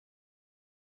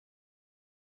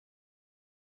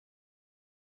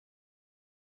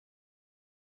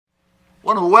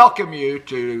want to welcome you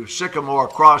to Sycamore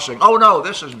Crossing. Oh, no,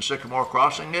 this isn't Sycamore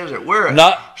Crossing, is it? We're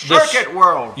at Circuit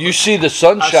World. You see the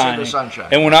sunshine. I see the sunshine.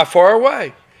 And we're not far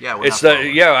away. Yeah, we're not far away.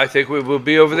 Yeah, I think we will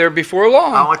be over there before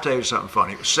long. I want to tell you something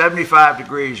funny. It was 75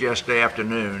 degrees yesterday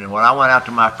afternoon, and when I went out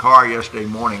to my car yesterday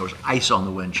morning, it was ice on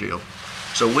the windshield.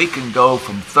 So we can go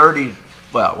from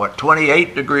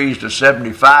 28 degrees to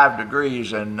 75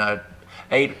 degrees in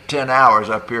 8-10 hours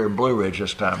up here in Blue Ridge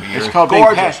this time of year. It's called being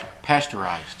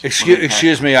pasteurized.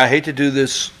 Excuse me, I hate to do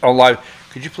this on live.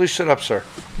 Could you please sit up, sir?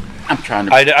 I'm trying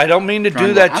to. I don't mean to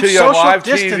do that to you on live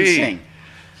TV.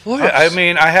 Look, I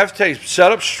mean, I have to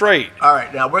set up straight. All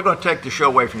right, now we're going to take the show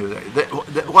away from you.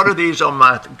 What are these on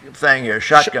my thing here?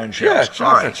 Shotgun shells. Yeah,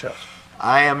 shotgun shells.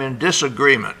 I am in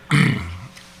disagreement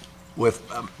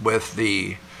with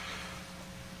the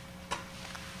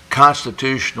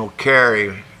constitutional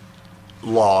carry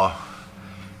law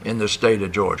in the state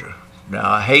of Georgia. Now,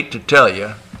 I hate to tell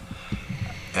you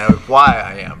why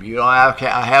I am. You know, I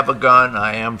have a gun.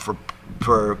 I am for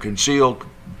concealed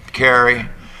carry.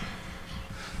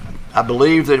 I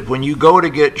believe that when you go to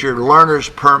get your learner's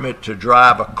permit to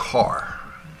drive a car,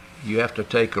 you have to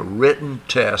take a written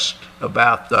test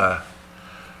about the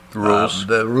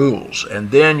rules.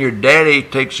 And then your daddy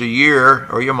takes a year,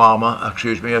 or your mama,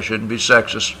 excuse me, I shouldn't be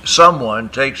sexist, someone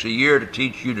takes a year to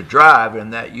teach you to drive,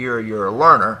 and that year you're a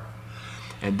learner.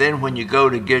 And then when you go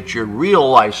to get your real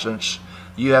license,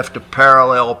 you have to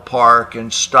parallel park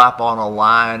and stop on a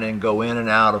line and go in and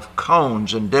out of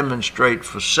cones and demonstrate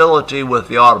facility with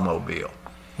the automobile.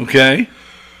 Okay.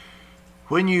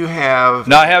 When you have...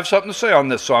 Now, I have something to say on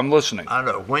this, so I'm listening. I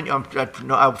know.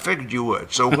 I figured you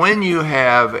would. So when you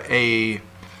have a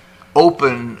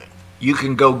open, you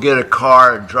can go get a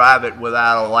car and drive it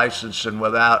without a license and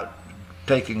without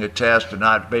taking a test and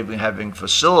not maybe having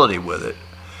facility with it,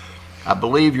 I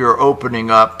believe you're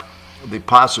opening up the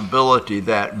possibility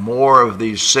that more of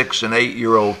these 6- and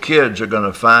 8-year-old kids are going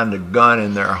to find a gun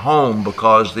in their home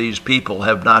because these people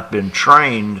have not been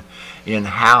trained in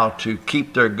how to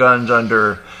keep their guns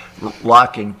under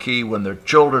lock and key when their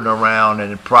children are around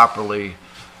and properly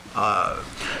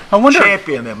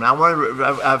champion them. Now,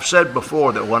 I've said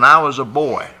before that when I was a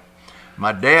boy,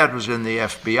 my dad was in the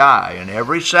FBI, and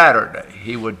every Saturday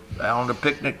he would, on the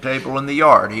picnic table in the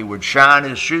yard, he would shine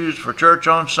his shoes for church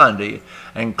on Sunday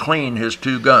and clean his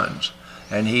 2 guns.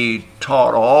 And he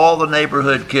taught all the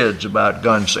neighborhood kids about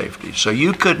gun safety. So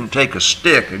you couldn't take a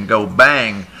stick and go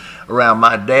bang around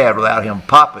my dad without him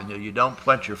popping you. You don't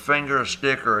point your finger, a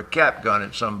stick, or a cap gun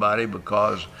at somebody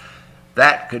because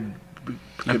that could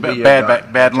be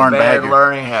bad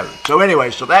learning habit. So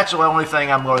anyway, so that's the only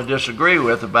thing I'm going to disagree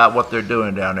with about what they're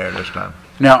doing down there this time.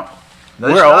 Now,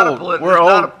 we're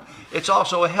old. It's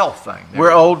also a health thing.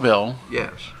 We're old, Bill.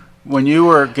 Yes. When you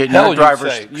were getting your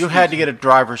driver's, you had to get a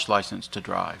driver's license to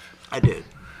drive. I did.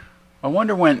 I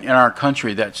wonder when in our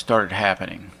country that started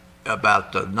happening.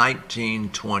 About the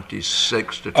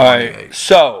 1926 to 28. All right,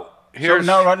 so here's...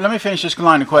 So, no, let me finish this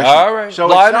line of questioning. All right. So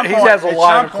he has a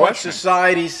line of questions.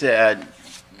 Society said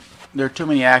there are too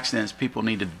many accidents. People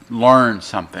need to learn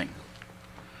something.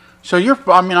 So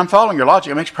I'm following your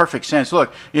logic. It makes perfect sense.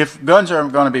 Look, if guns are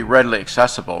going to be readily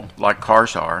accessible, like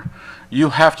cars are, you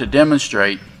have to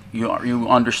demonstrate you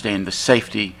understand the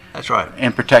safety. That's right.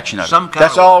 And protection of it.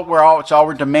 That's all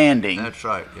we're demanding. That's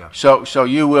right. Yeah. So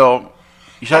you will.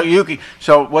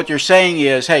 So what you're saying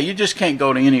is, hey, you just can't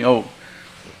go to any old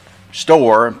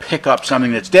store and pick up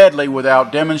something that's deadly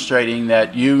without demonstrating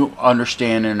that you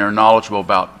understand and are knowledgeable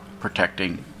about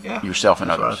protecting yourself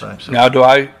and others. So. Now, do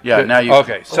I? Yeah. Now you.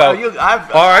 Okay. So. All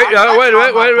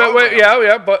right. Wait.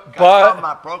 Yeah, but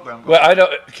my program. Well, I know.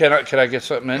 Can I get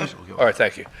something in? Yes, all right.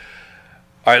 Thank you.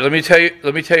 All right. Let me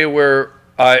tell you where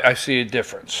I see a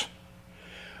difference.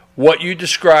 What you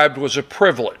described was a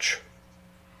privilege.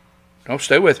 Don't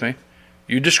stay with me.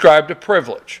 You described a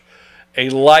privilege. A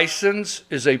license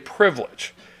is a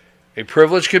privilege. A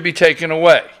privilege can be taken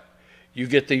away. You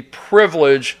get the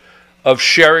privilege of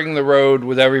sharing the road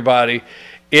with everybody.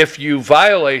 If you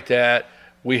violate that,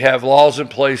 we have laws in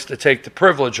place to take the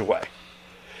privilege away.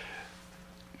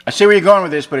 I see where you're going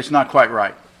with this, but it's not quite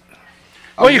right.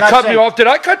 Well, you cut me off. Did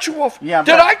I cut you off? Yeah.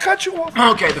 Did I cut you off?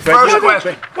 Okay, the first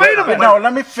question. Wait a minute. No,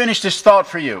 let me finish this thought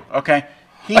for you, okay?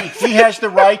 He has the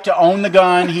right to own the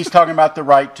gun. He's talking about the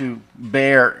right to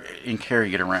bear and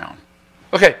carry it around.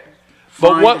 Okay.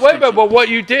 But what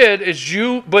you did is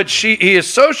he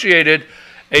associated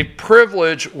a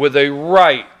privilege with a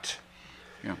right.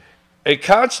 Yeah. A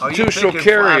constitutional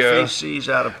carrier.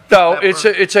 No, it's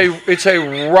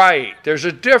a right. There's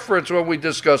a difference when we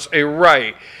discuss a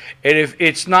right. And if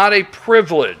it's not a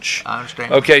privilege. I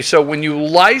understand. Okay, so when you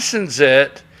license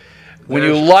it, When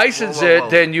you license it,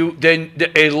 then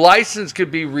a license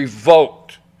could be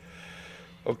revoked.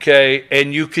 Okay,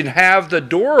 and you can have the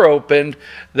door opened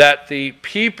that the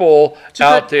people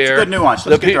out there, it's a good nuance.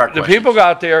 Let's get to our the people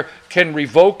out there can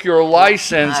revoke your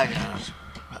license.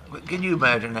 Can you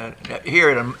imagine that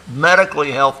here at a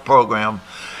medically health program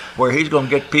where he's going to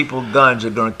get people guns that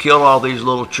are going to kill all these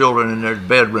little children in their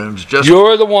bedrooms?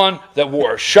 You're the one that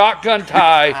wore a shotgun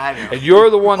tie, and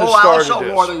you're the one that started this. I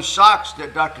also wore these socks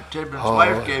that Dr. Tidman's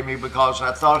wife gave me because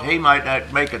I thought he might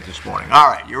not make it this morning. All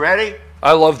right, you ready?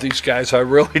 I love these guys. I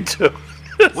really do.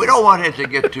 We don't want it to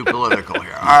get too political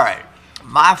here. All right.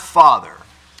 My father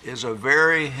is a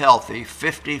very healthy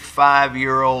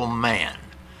 55-year-old man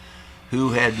who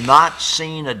had not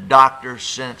seen a doctor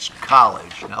since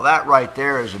college. Now that right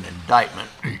there is an indictment.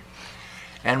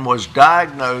 And was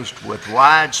diagnosed with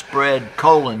widespread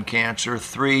colon cancer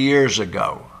 3 years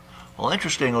ago. Well,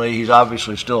 interestingly, he's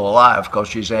obviously still alive because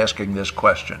she's asking this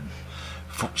question.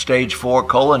 Stage 4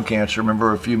 colon cancer,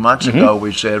 remember a few months ago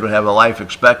we said would have a life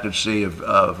expectancy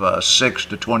of 6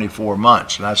 to 24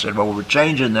 months. And I said, well, we're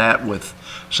changing that with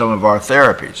some of our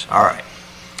therapies. All right.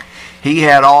 He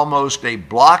had almost a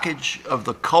blockage of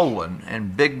the colon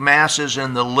and big masses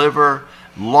in the liver,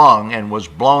 lung, and was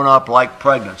blown up like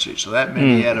pregnancy. So that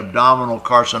meant he had abdominal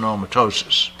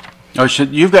carcinomatosis. Oh, so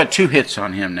you've got 2 hits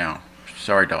on him now.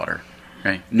 Sorry, daughter.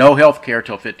 Okay. No health care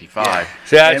till 55.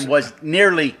 Yeah. And was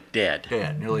nearly dead.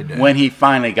 Nearly dead. When he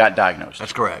finally got diagnosed.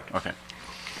 That's correct. Okay.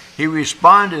 He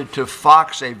responded to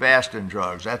Avastin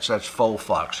drugs. That's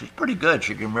Folfox. She's pretty good.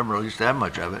 She can remember at least that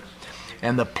much of it.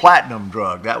 And the platinum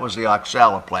drug, that was the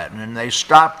oxaliplatin. And they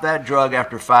stopped that drug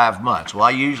after 5 months. Well,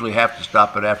 I usually have to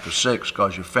stop it after 6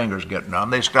 because your fingers get numb.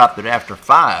 They stopped it after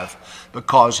 5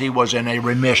 because he was in a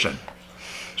remission.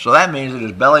 So that means that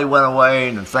his belly went away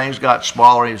and things got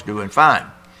smaller. He's doing fine.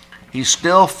 He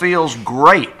still feels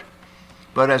great,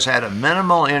 but has had a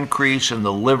minimal increase in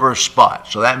the liver spot.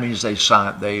 So that means they did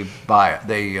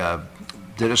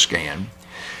a scan,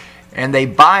 and they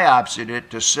biopsied it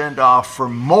to send off for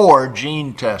more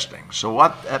gene testing. So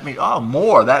what that means? Oh,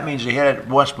 more. That means he had it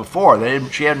once before.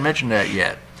 She hadn't mentioned that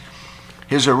yet.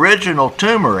 His original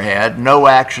tumor had no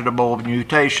actionable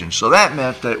mutations. So that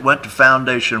meant that it went to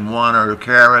Foundation 1 or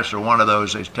Caris or one of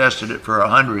those. They tested it for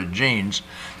 100 genes,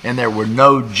 and there were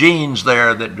no genes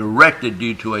there that directed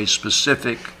you to a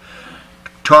specific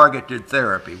targeted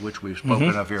therapy, which we've spoken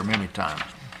of here many times.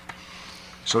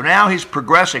 So now he's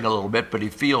progressing a little bit, but he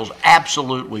feels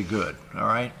absolutely good, all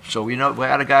right? So we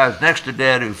had a guy who's next to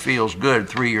dead who feels good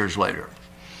 3 years later.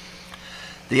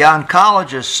 The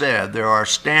oncologist said there are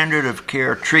standard of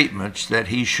care treatments that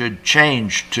he should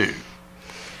change to.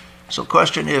 So the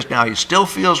question is now he still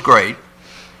feels great.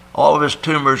 All of his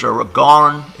tumors are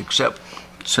gone except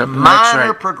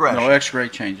minor progression. No X-ray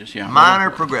changes, yeah. Minor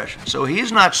progression. So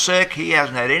he's not sick. He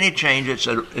hasn't had any change. It's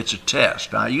a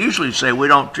test. Now, I usually say we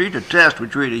don't treat a test. We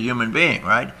treat a human being,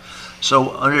 right?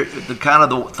 So under the kind of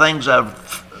the things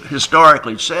I've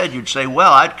historically said, you'd say,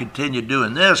 well, I'd continue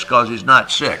doing this because he's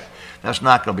not sick. That's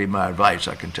not going to be my advice,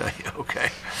 I can tell you, okay?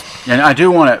 And I do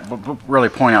want to really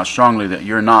point out strongly that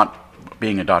you're not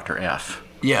being a Dr. F.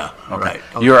 Yeah, okay. Right.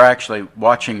 Okay. You're actually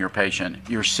watching your patient.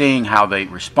 You're seeing how they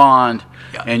respond,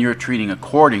 and you're treating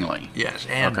accordingly. Yes,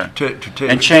 and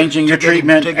and changing your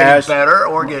treatment to getting better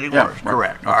or getting worse. Right.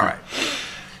 Correct. Okay. All right.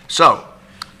 So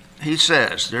he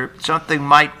says something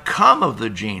might come of the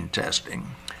gene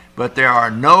testing, but there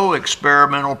are no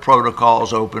experimental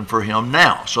protocols open for him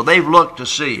now. So they've looked to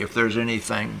see if there's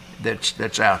anything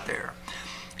that's out there.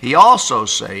 He also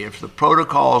say if the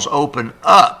protocols open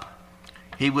up,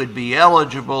 he would be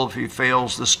eligible if he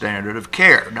fails the standard of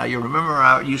care. Now, you remember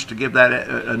I used to give that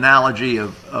analogy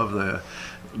of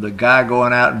the guy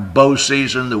going out in bow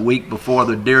season the week before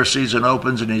the deer season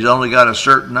opens, and he's only got a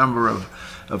certain number of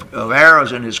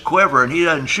arrows in his quiver, and he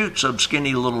doesn't shoot some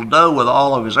skinny little doe with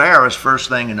all of his arrows first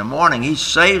thing in the morning. He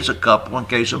saves a couple in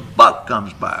case a buck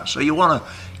comes by. So you want to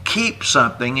keep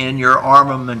something in your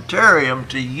armamentarium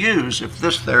to use if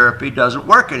this therapy doesn't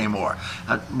work anymore.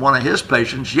 One of his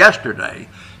patients yesterday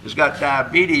has got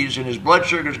diabetes and his blood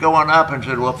sugar's going up, and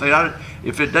said, well,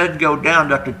 if it doesn't go down,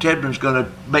 Dr. Tidman's going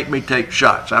to make me take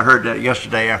shots. I heard that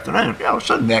yesterday afternoon. It's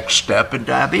the next step in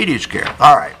diabetes care.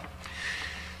 All right.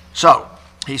 So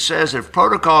he says if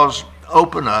protocols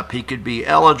open up, he could be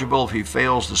eligible if he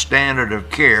fails the standard of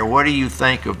care. What do you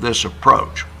think of this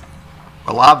approach?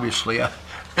 Well, obviously,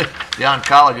 the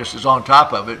oncologist is on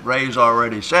top of it. Ray's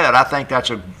already said, I think that's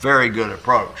a very good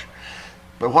approach.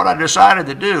 But what I decided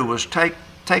to do was take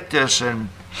this and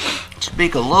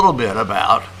speak a little bit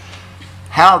about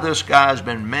how this guy's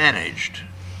been managed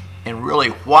and really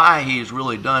why he's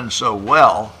really done so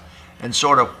well and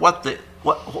sort of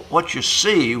what you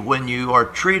see when you are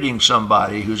treating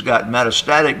somebody who's got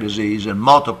metastatic disease in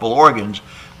multiple organs,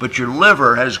 but your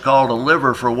liver has called a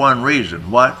liver for one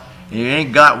reason. What? You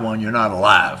ain't got one, you're not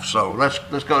alive. So let's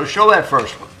go show that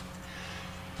first one.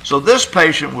 So this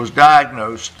patient was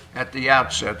diagnosed at the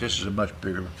outset. This is a much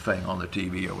bigger thing on the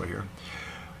TV over here.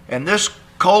 And this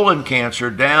colon cancer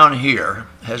down here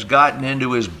has gotten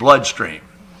into his bloodstream.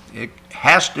 It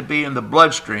has to be in the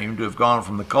bloodstream to have gone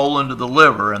from the colon to the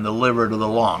liver and the liver to the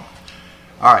lung.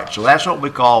 All right, so that's what we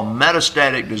call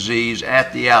metastatic disease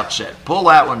at the outset. Pull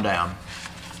that one down.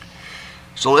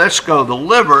 So let's go. The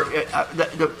liver,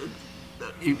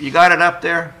 you got it up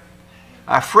there?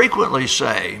 I frequently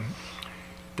say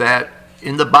that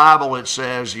in the Bible it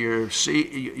says you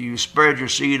spread your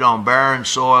seed on barren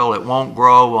soil, it won't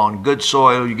grow. On good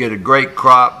soil, you get a great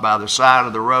crop. By the side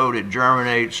of the road, it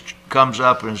germinates, comes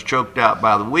up, and is choked out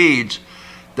by the weeds.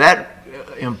 That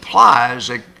implies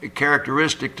a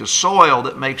characteristic to soil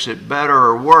that makes it better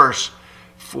or worse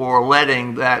for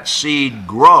letting that seed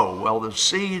grow. Well, the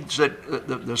seeds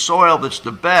the soil that's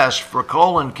the best for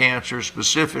colon cancer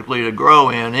specifically to grow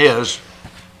in is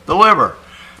the liver,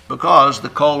 because the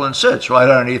colon sits right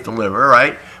underneath the liver,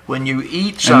 right? When you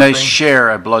eat something, and they share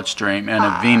a bloodstream and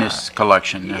a venous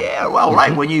collection. Yeah, well,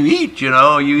 right. When you eat, you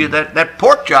that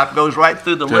pork chop goes right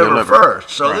through the liver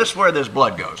first. So right. This is where this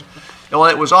blood goes. Well,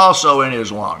 it was also in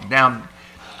his lung. Now,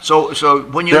 so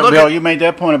when you look Bill, at, you made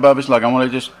that point above his lung. I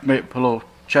want to just put a little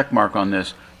check mark on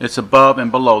this. It's above and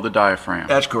below the diaphragm.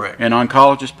 That's correct. And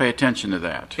oncologists pay attention to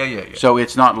that. Yeah. So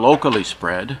it's not locally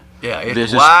spread. Yeah, it's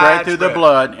this is spread through the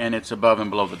blood, and it's above and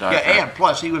below the diaphragm. Yeah, and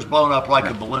plus he was blown up like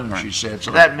a balloon, she said.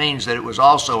 So that means that it was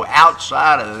also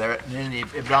outside of there in the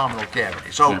abdominal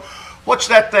cavity. So what's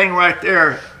that thing right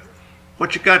there?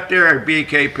 What you got there,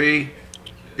 BKP?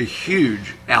 A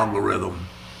huge algorithm.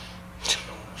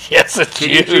 Yes, it's Can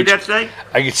huge. you see that thing?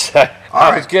 I can say.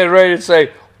 I was getting ready to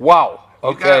say, wow.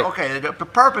 Okay. Okay, the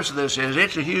purpose of this is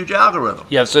it's a huge algorithm.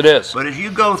 Yes, it is. But as you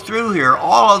go through here,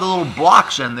 all of the little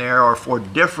blocks in there are for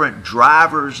different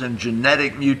drivers and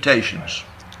genetic mutations.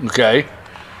 Okay.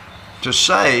 To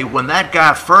say, when that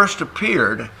guy first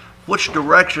appeared, which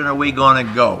direction are we going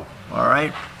to go? All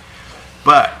right?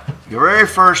 But the very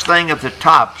first thing at the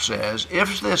top says,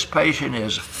 if this patient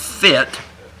is fit,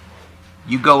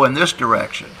 you go in this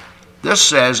direction. This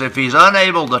says, if he's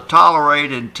unable to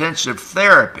tolerate intensive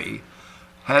therapy,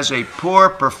 has a poor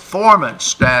performance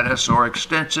status or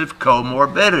extensive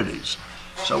comorbidities.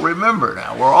 So remember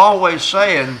now, we're always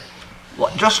saying,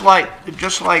 just like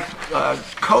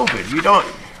COVID,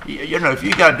 if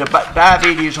you got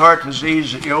diabetes, heart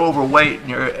disease, you're overweight,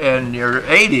 and you're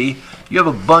 80, you have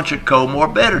a bunch of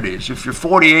comorbidities. If you're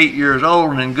 48 years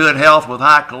old and in good health with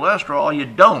high cholesterol, you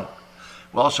don't.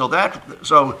 Well,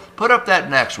 so put up that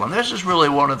next one. This is really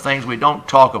one of the things we don't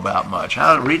talk about much.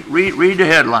 Read the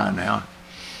headline now.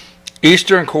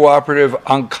 Eastern Cooperative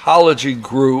Oncology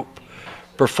Group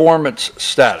performance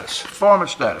status.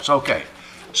 Performance status, okay.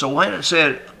 So when it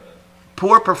said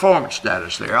poor performance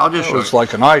status there, I'll just show It's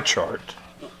like an eye chart.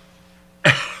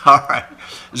 All right.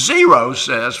 0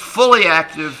 says fully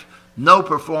active, no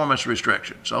performance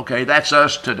restrictions. Okay, that's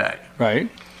us today. Right.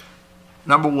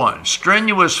 Number 1,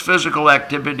 strenuous physical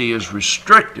activity is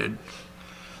restricted,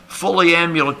 fully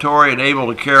ambulatory and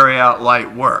able to carry out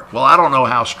light work. Well, I don't know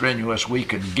how strenuous we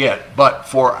can get, but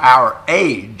for our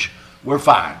age, we're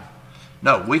fine.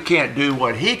 No, we can't do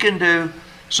what he can do,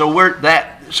 so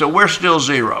we're still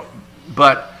 0.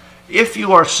 But if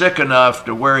you are sick enough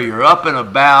to where you're up and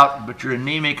about, but you're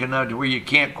anemic enough to where you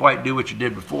can't quite do what you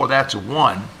did before, that's a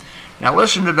 1. Now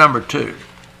listen to number 2.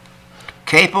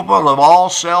 Capable of all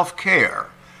self-care,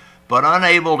 but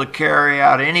unable to carry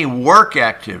out any work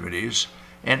activities,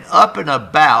 and up and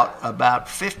about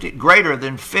 50, greater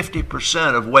than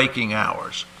 50% of waking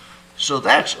hours. So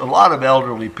that's a lot of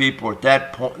elderly people at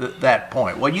that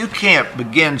point. Well, you can't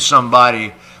begin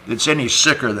somebody that's any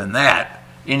sicker than that,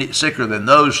 any sicker than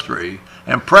those 3,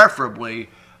 and preferably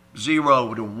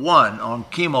 0 to 1 on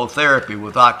chemotherapy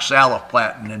with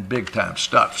oxaliplatin and big time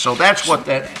stuff. So that's what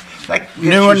that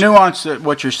nuance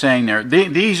what you're saying there.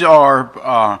 These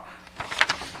are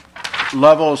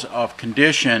levels of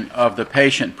condition of the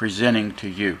patient presenting to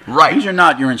you. Right. These are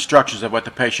not your instructions of what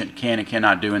the patient can and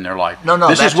cannot do in their life. No.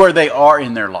 This is where they are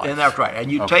in their life. And that's right.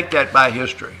 And you take that by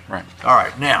history. Right. All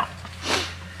right. Now,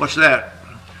 what's that?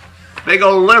 Big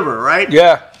old liver, right?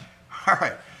 Yeah. All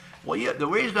right. Well, yeah, the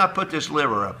reason I put this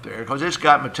liver up there, because it's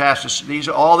got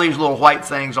metastases. All these little white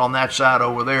things on that side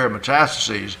over there are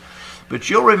metastases.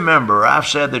 But you'll remember I've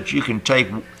said that you can take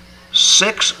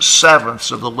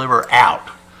 6/7 of the liver out.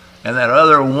 and that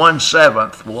other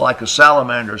 1/7 will, like a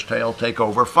salamander's tail, take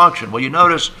over function. Well, you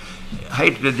notice, I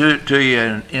hate to do it to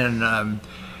you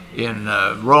in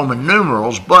Roman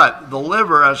numerals, but the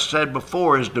liver, as I said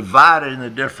before, is divided into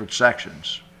different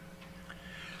sections.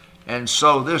 And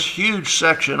so this huge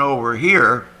section over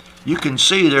here, you can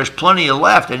see there's plenty of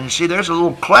left, and you see there's a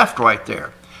little cleft right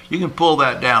there. You can pull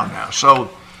that down now. So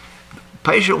the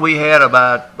patient we had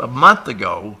about a month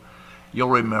ago, you'll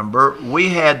remember, we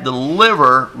had the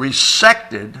liver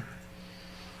resected.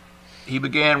 He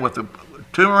began with a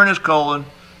tumor in his colon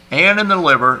and in the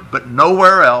liver, but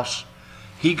nowhere else.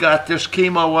 He got this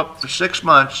chemo up for 6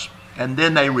 months, and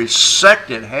then they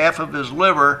resected half of his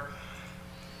liver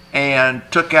and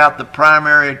took out the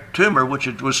primary tumor, which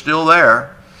was still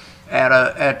there.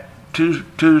 At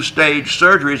two-stage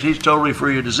surgeries, he's totally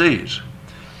free of disease.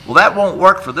 Well, that won't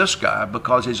work for this guy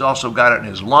because he's also got it in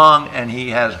his lung and he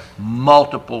has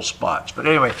multiple spots. But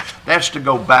anyway, that's to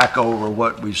go back over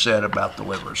what we said about the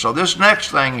liver. So this next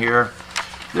thing here,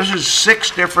 this is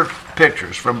 6 different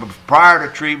pictures from prior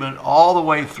to treatment all the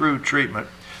way through treatment.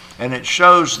 And it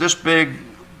shows this big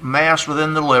mass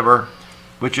within the liver,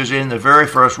 which is in the very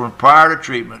first one prior to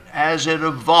treatment, as it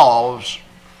evolves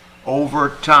over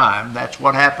time. That's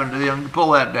what happened to them.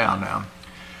 Pull that down now.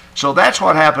 So that's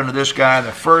what happened to this guy in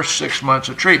the first 6 months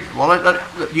of treatment. Well,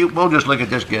 we'll just look at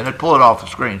this again. Let's pull it off the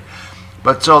screen.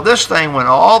 But so this thing went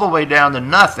all the way down to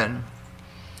nothing,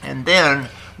 and then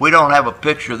we don't have a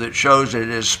picture that shows it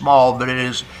is small, but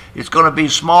it's going to be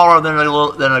smaller than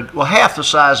well, half the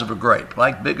size of a grape,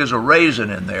 like big as a raisin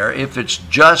in there, if it's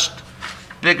just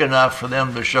big enough for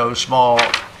them to show small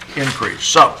increase.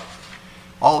 So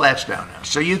all that's down now.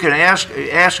 So you can ask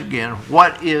again,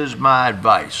 what is my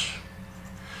advice?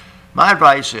 My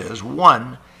advice is,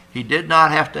 1, he did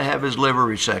not have to have his liver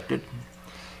resected.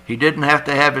 He didn't have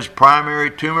to have his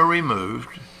primary tumor removed.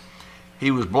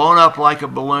 He was blown up like a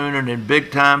balloon and in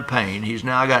big time pain. He's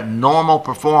now got normal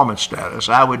performance status.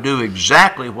 I would do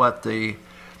exactly what the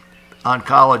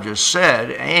oncologist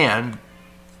said, and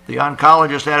the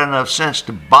oncologist had enough sense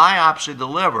to biopsy the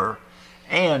liver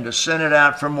and to send it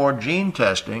out for more gene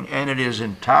testing, and it is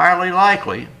entirely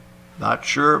likely, not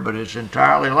sure, but it's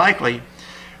entirely likely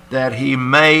that he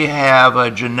may have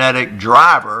a genetic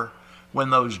driver when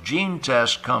those gene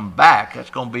tests come back. That's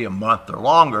going to be a month or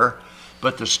longer,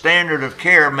 but the standard of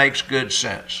care makes good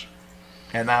sense.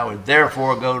 And I would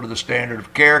therefore go to the standard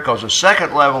of care, because the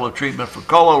second level of treatment for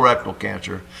colorectal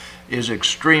cancer is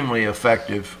extremely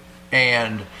effective,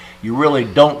 and you really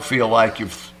don't feel like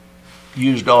you've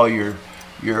used all your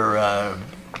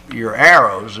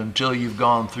arrows until you've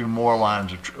gone through more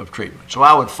lines of treatment. So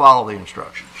I would follow the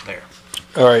instructions there.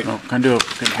 All right. Well, can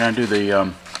I do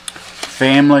the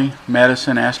family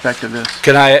medicine aspect of this?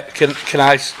 Can I?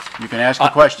 You can ask a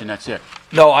question. That's it.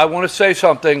 No, I want to say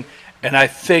something, and I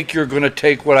think you're going to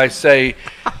take what I say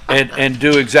and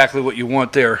do exactly what you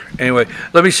want there. Anyway,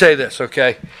 let me say this,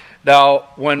 okay? Now,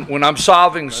 when I'm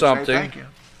solving something, thank you.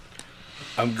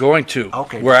 I'm going to.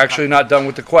 Okay. We're actually not done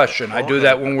with the question. I do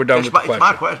that when we're done with the question.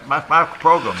 It's my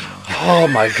program now. Oh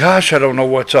my gosh, I don't know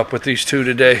what's up with these two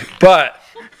today. But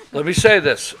let me say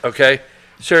this, okay?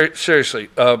 Seriously,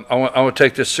 I want to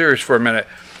take this serious for a minute.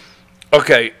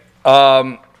 Okay,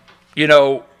 you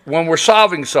know, when we're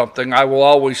solving something, I will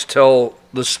always tell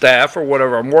the staff or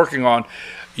whatever I'm working on,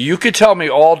 you could tell me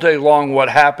all day long what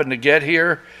happened to get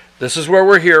here. This is where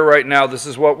we're here right now. This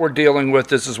is what we're dealing with.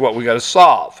 This is what we got to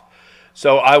solve.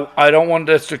 So I don't want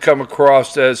this to come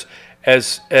across as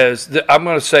I'm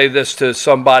going to say this to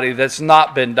somebody that's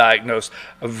not been diagnosed.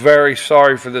 I'm very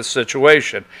sorry for this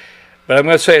situation. But I'm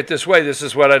going to say it this way. This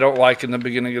is what I don't like in the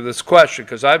beginning of this question,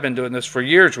 because I've been doing this for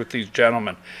years with these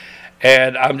gentlemen.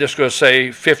 And I'm just going to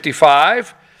say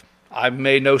 55, I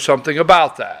may know something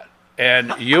about that.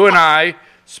 And you and I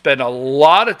spend a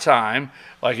lot of time,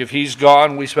 like if he's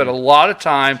gone, we spend a lot of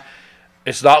time.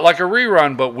 It's not like a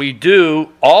rerun, but we do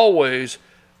always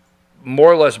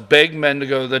more or less beg men to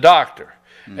go to the doctor.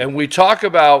 And we talk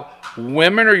about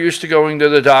women are used to going to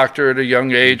the doctor at a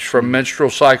young age from menstrual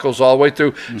cycles all the way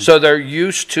through. So they're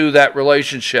used to that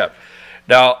relationship.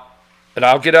 Now, and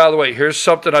I'll get out of the way. Here's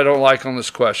something I don't like on this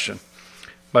question.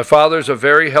 My father's a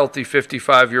very healthy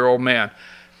 55-year-old man.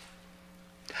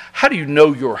 How do you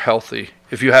know you're healthy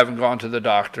if you haven't gone to the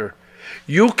doctor?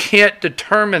 You can't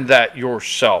determine that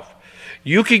yourself.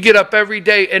 You can get up every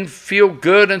day and feel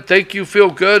good and think you feel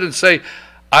good and say,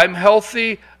 I'm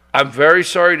healthy. I'm very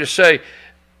sorry to say,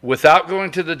 without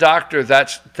going to the doctor,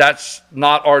 that's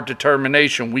not our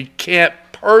determination. We can't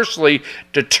personally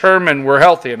determine we're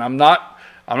healthy. And I'm not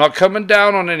coming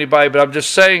down on anybody, but I'm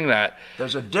just saying that.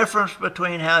 There's a difference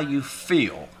between how you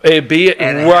feel and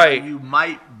how you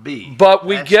might be. But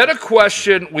we get a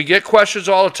question, we get questions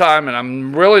all the time, and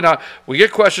I'm really not, we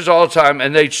get questions all the time,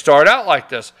 and they start out like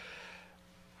this.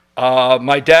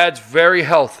 My dad's very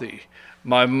healthy. You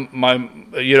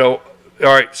know,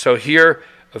 all right, so here,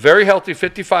 a very healthy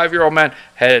 55-year-old man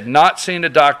had not seen a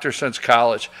doctor since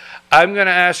college. I'm going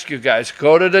to ask you guys,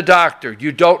 go to the doctor.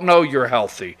 You don't know you're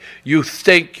healthy. You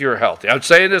think you're healthy. I'm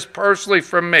saying this personally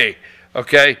from me,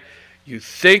 okay? You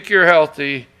think you're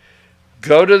healthy,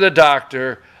 go to the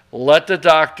doctor, let the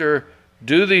doctor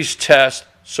do these tests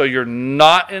so you're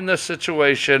not in the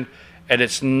situation and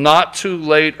it's not too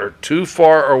late or too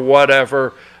far or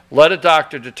whatever. Let a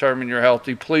doctor determine you're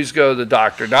healthy. Please go to the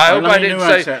doctor. Now, I hope I didn't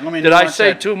say, did I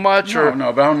say too much?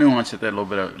 No, but I'll nuance it that a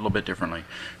little bit differently.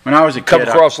 When I was a kid, come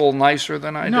across a little nicer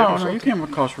than I did. No, you came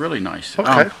across really nice.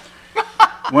 Okay.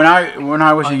 When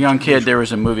I was a young kid, there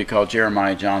was a movie called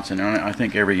Jeremiah Johnson, and I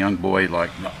think every young boy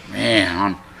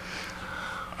man,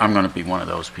 I'm going to be one of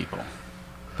those people.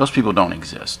 Those people don't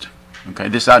exist. Okay,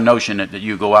 this notion that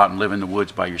you go out and live in the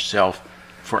woods by yourself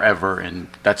forever and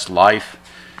that's life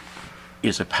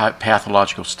is a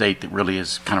pathological state that really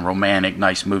is kind of romantic,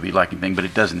 nice movie-like thing, but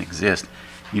it doesn't exist.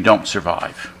 You don't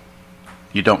survive.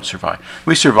 You don't survive.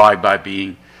 We survive by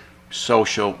being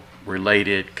social,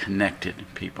 related, connected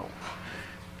people.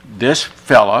 This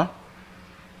fella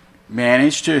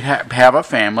managed to have a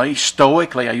family,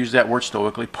 stoically, I use that word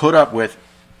stoically, put up with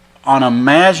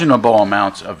unimaginable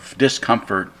amounts of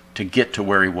discomfort to get to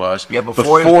where he was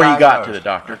before he got to the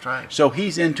doctor. That's right. So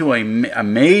he's into an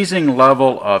amazing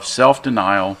level of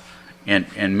self-denial and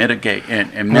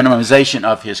minimization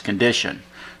of his condition.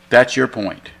 That's your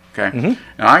point. Okay. And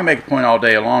I can make a point all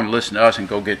day long to listen to us and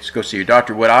go see your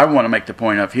doctor. What I want to make the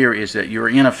point of here is that you're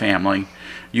in a family,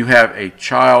 you have a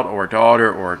child or a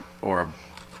daughter or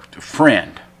a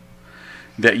friend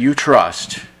that you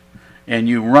trust, and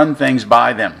you run things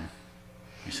by them.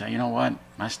 You say, you know what?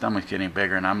 My stomach's getting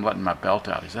bigger and I'm letting my belt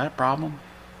out. Is that a problem?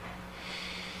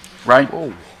 Right?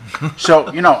 Oh.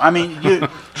 So, you know, I mean,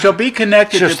 so be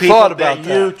connected to people that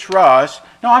you trust.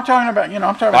 No, I'm talking about,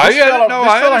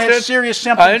 this fellow had serious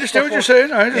symptoms. I understand what you're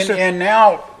saying. I understand. And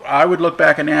now I would look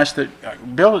back and ask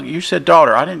that, Bill, you said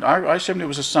daughter. I assumed it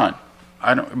was a son.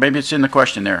 Maybe it's in the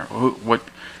question there,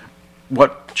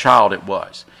 what child it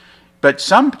was. But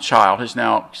some child has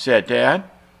now said, Dad,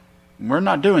 we're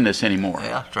not doing this anymore.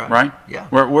 Yeah, that's right. Right? Yeah.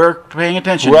 We're paying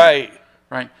attention. Right.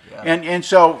 Right. Yeah. And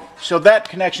so that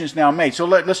connection is now made. So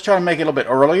let's try to make it a little bit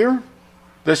earlier.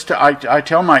 I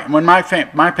tell when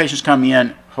my patients come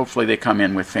in, hopefully they come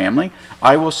in with family,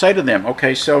 I will say to them,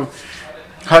 okay, so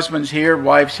husband's here,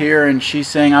 wife's here, and she's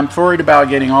saying, I'm worried about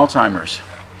getting Alzheimer's.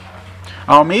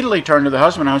 I'll immediately turn to the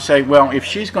husband and I'll say, well, if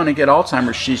she's going to get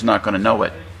Alzheimer's, she's not going to know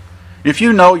it. If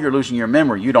you know you're losing your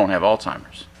memory, you don't have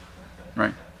Alzheimer's.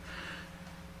 Right?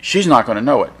 She's not going to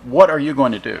know it. What are you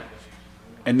going to do?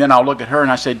 And then I'll look at her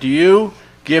and I say, do you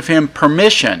give him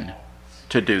permission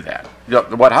to do that?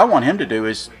 What I want him to do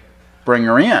is bring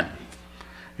her in.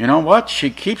 You know what? She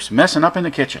keeps messing up in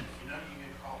the kitchen.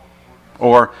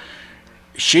 Or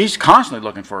she's constantly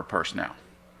looking for a purse now.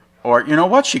 Or, you know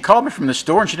what? She called me from the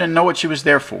store and she didn't know what she was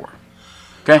there for.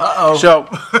 Okay? Uh-oh. So,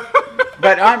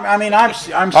 but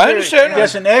I'm serious.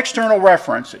 There's an external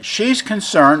reference. She's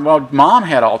concerned, well, Mom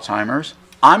had Alzheimer's.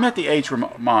 I'm at the age where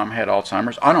Mom had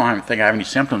Alzheimer's. I don't think I have any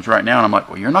symptoms right now. And I'm like,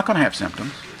 well, you're not going to have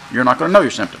symptoms. You're not going to know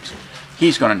your symptoms.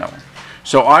 He's going to know them.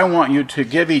 So I want you to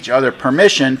give each other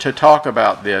permission to talk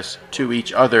about this to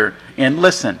each other and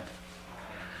listen.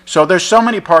 So there's so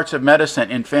many parts of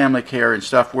medicine in family care and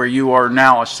stuff where you are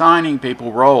now assigning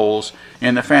people roles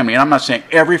in the family. And I'm not saying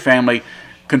every family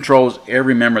controls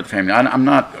every member of the family. I'm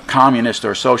not a communist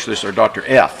or a socialist or Dr.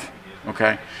 F.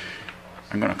 Okay?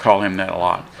 I'm going to call him that a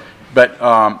lot. But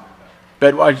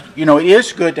it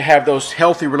is good to have those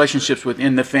healthy relationships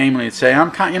within the family and say,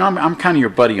 I'm kind of your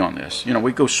buddy on this. You know,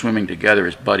 we go swimming together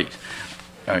as buddies.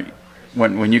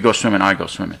 When you go swimming, I go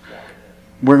swimming.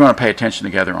 We're going to pay attention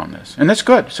together on this, and that's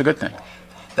good. It's a good thing.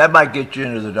 That might get you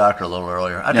into the doctor a little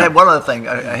earlier. I tell you one other thing.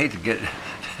 I hate to get.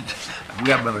 We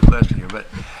got another question here, but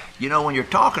when you're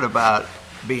talking about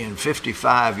being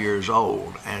 55 years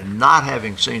old and not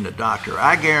having seen a doctor,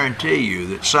 I guarantee you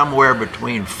that somewhere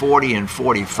between 40 and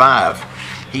 45,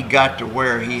 he got to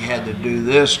where he had to do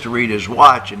this to read his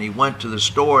watch, and he went to the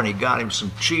store and he got him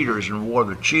some cheaters and wore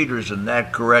the cheaters, and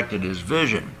that corrected his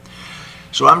vision.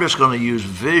 So I'm just going to use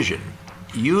vision.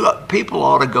 People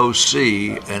ought to go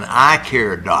see an eye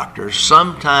care doctor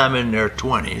sometime in their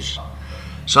 20s,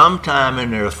 sometime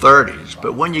in their 30s.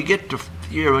 But when you get to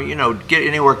get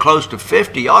anywhere close to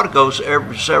 50, you ought to go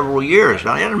every several years.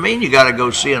 Now, that doesn't mean you got to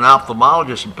go see an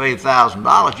ophthalmologist and pay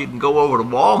 $1,000. You can go over to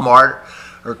Walmart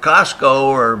or Costco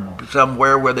or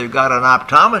somewhere where they've got an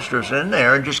optometrist in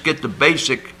there and just get the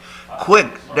basic quick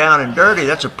down and dirty.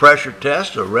 That's a pressure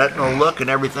test, a retinal look, and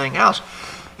everything else.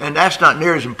 And that's not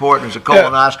near as important as a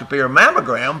colonoscopy or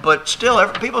mammogram, but still,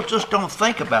 people just don't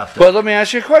think about that. Well, let me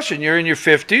ask you a question. You're in your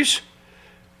 50s,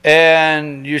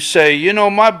 and you say, you know,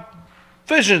 my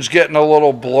vision's getting a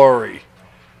little blurry.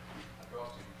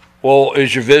 Well,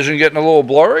 is your vision getting a little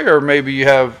blurry, or maybe you're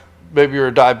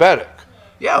a diabetic?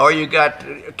 Yeah, or you got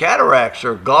cataracts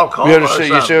or glaucoma. I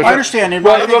understand.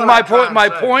 Well, my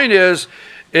point is,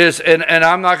 and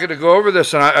I'm not going to go over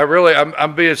this, and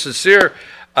I'm being sincere.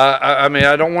 I mean,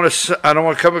 I don't want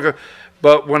to come,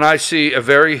 but when I see a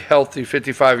very healthy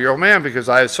 55-year-old man, because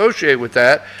I associate with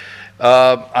that,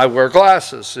 I wear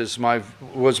glasses.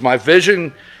 Was my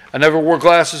vision? I never wore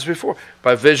glasses before.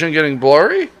 My vision getting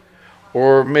blurry,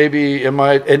 or maybe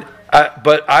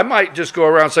but I might just go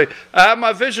around and say,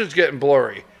 my vision's getting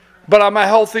blurry. But I'm a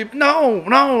healthy.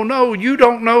 No. You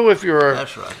don't know if you're.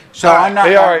 That's right. So I'm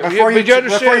not. Before you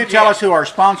tell us who our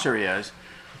sponsor is,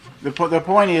 the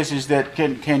point is that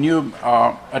can you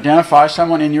identify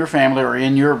someone in your family or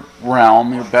in your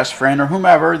realm, your best friend or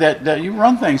whomever that you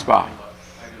run things by?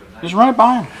 Just run it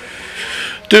by them.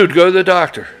 Dude, go to the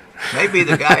doctor. Maybe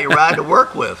the guy you ride to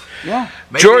work with. Yeah.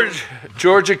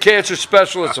 Georgia Cancer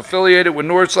Specialist affiliated with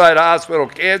Northside Hospital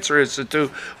Cancer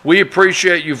Institute. We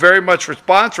appreciate you very much for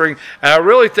sponsoring, and I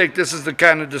really think this is the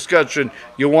kind of discussion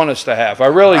you want us to have. I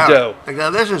really do. Now,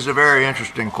 this is a very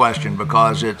interesting question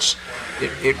because it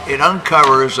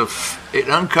uncovers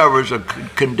a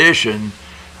condition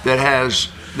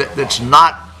that's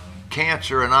not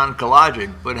cancer and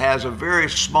oncologic, but has a very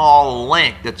small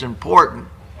link that's important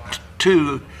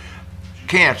to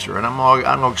cancer, and I'm going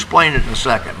to explain it in a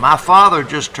second. My father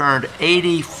just turned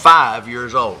 85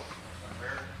 years old.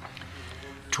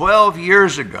 12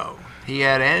 years ago, he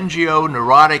had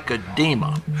angioneurotic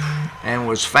edema and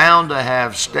was found to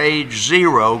have stage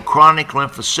 0 chronic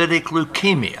lymphocytic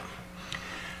leukemia.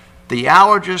 The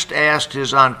allergist asked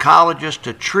his oncologist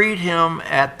to treat him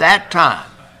at that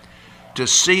time to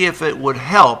see if it would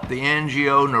help the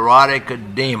angioneurotic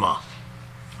edema.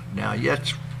 Now,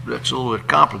 that's a little bit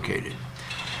complicated.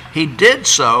 He did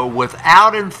so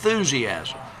without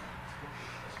enthusiasm,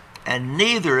 and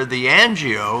neither the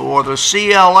angio or the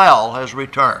CLL has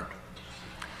returned.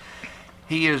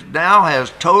 He now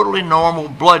has totally normal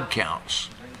blood counts,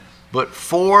 but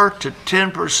 4 to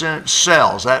 10%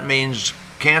 cells, that means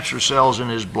cancer cells in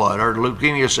his blood or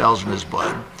leukemia cells in his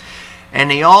blood, and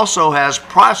he also has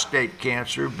prostate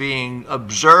cancer being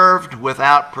observed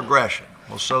without progression.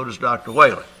 Well, so does Dr.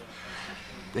 Whaley.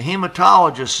 The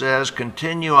hematologist says,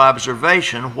 continue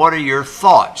observation. What are your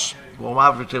thoughts? Well,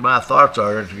 obviously my thoughts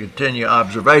are to continue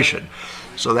observation.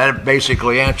 So that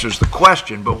basically answers the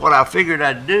question. But what I figured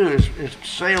I'd do is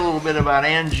say a little bit about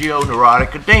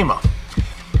angioneurotic edema.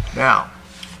 Now,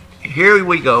 here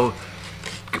we go.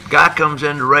 Guy comes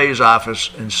into Ray's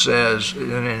office and says,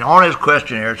 and on his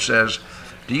questionnaire it says,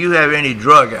 do you have any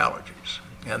drug allergies?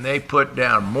 And they put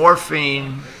down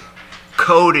morphine,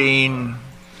 codeine,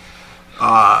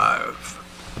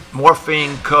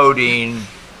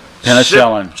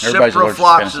 penicillin,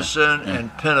 ciprofloxacin, and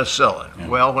penicillin. Yeah.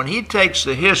 Well, when he takes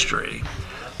the history,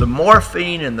 the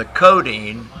morphine and the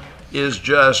codeine is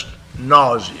just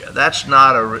nausea. That's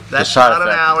not an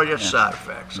allergy, it's side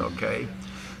effects, okay?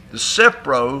 The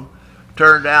Cipro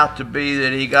turned out to be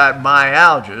that he got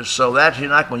myalgia, so that's, you're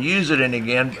not going to use it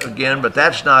again, but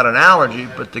that's not an allergy.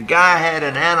 But the guy had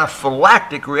an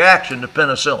anaphylactic reaction to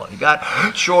penicillin. He got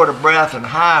short of breath and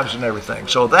hives and everything.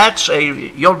 So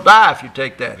you'll die if you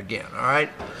take that again, all right?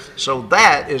 So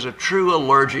that is a true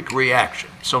allergic reaction.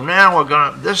 So now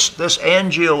this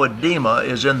angioedema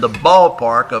is in the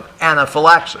ballpark of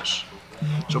anaphylaxis.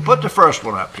 So put the first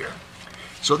one up here.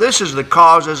 So this is the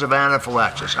causes of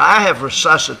anaphylaxis. I have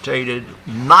resuscitated,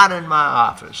 not in my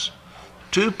office,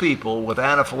 2 people with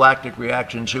anaphylactic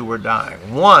reactions who were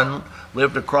dying. One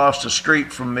lived across the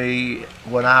street from me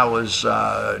when I was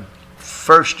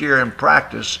first year in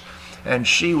practice, and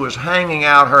she was hanging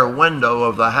out her window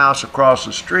of the house across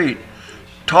the street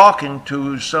talking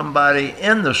to somebody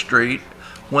in the street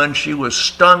when she was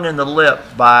stung in the lip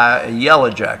by a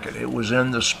yellow jacket. It was in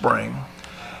the spring.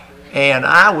 And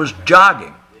I was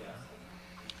jogging,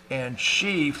 and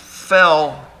she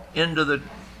fell into the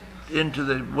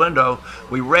window.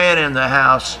 We ran in the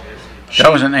house.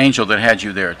 That was an angel that had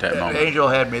you there at that moment. An angel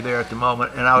had me there at the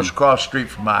moment, and I was across the street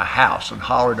from my house and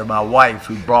hollered to my wife,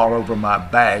 who brought over my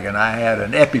bag, and I had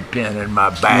an EpiPen in my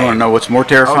bag. You want to know what's more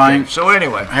terrifying? Okay, so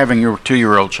anyway, having your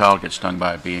 2-year-old child get stung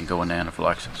by a bee and go into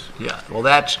anaphylaxis. Yeah, well,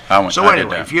 that's so.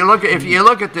 Anyway, if you look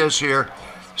at this here.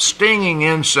 stinging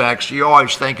insects, you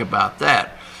always think about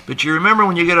that. But you remember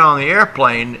when you get on the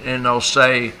airplane and they'll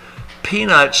say,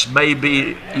 peanuts may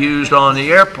be used on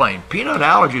the airplane. Peanut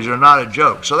allergies are not a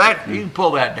joke. So that, you can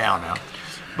pull that down now.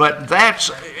 But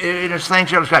it's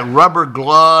things like rubber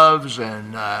gloves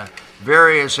and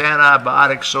various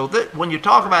antibiotics. So that when you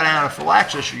talk about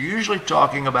anaphylaxis, you're usually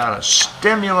talking about a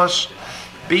stimulus,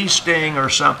 bee sting or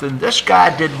something. This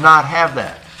guy did not have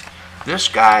that. This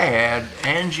guy had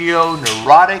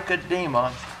angioneurotic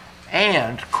edema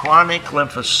and chronic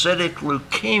lymphocytic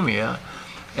leukemia,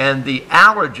 and the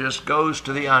allergist goes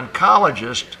to the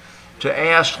oncologist to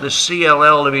ask the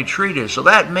CLL to be treated. So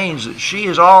that means that she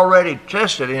has already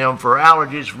tested him for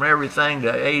allergies from everything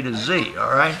to A to Z,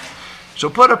 all right? So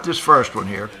put up this first one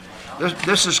here.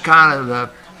 This is kind of the,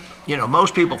 you know,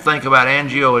 most people think about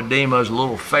angioedema as a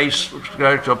little face.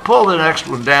 So pull the next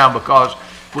one down, because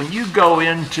when you go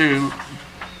into,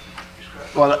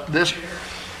 well, this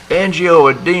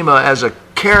angioedema as a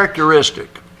characteristic,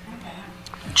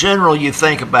 generally you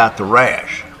think about the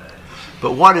rash.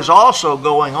 But what is also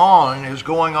going on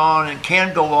and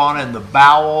can go on in the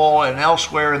bowel and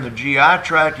elsewhere in the GI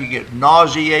tract. You get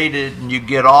nauseated and you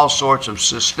get all sorts of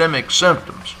systemic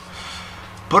symptoms.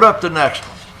 Put up the next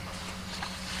one.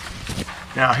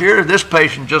 Now here, this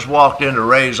patient just walked into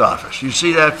Ray's office. You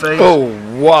see that face?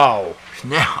 Oh, wow.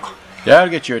 Now, that'll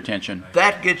get your attention.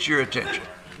 that gets your attention.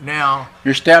 Now,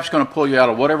 Your staff's going to pull you out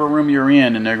of whatever room you're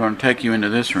in, and they're going to take you into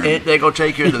this room. they're going to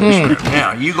take you into this room.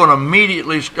 Now, you're going to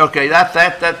immediately, okay,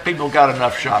 that people got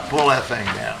enough shot. Pull that thing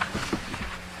down.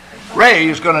 Ray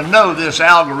is going to know this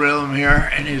algorithm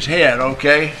here in his head,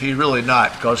 okay? He's really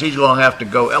not, because he's going to have to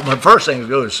go. The first thing he's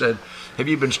going to say, have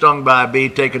you been stung by a bee,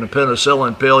 taking a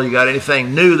penicillin pill? You got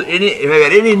anything new? Have you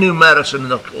had any new medicine in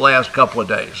the last couple of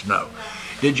days? No.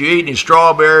 Did you eat any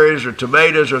strawberries or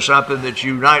tomatoes or something that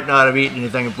you might not have eaten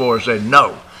anything before? Say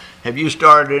no. Have you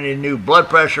started any new blood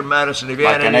pressure medicine? Have you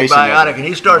had any antibiotic? And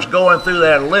he starts going through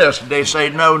that list, and they say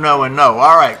no, no, and no.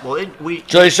 All right. Well,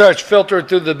 So he starts filtering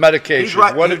through the medication. he's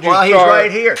right. What did you Well, he's start?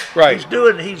 right here. Right. He's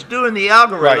doing the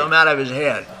algorithm Right. out of his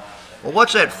head. Well,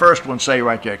 what's that first one say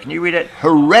right there? Can you read it?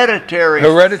 Hereditary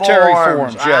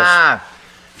Forms, yes.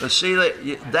 But see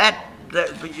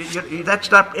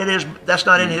that's not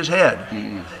in his head,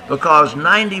 because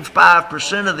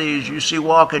 95% of these you see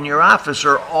walk in your office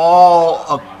are all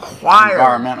acquired,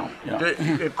 Environmental,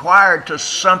 yeah. acquired to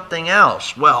something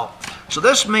else. Well, so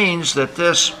this means that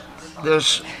this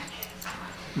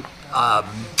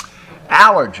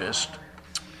allergist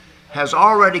has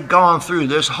already gone through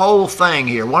this whole thing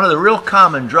here. One of the real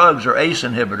common drugs are ACE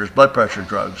inhibitors, blood pressure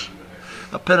drugs,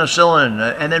 penicillin,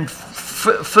 and then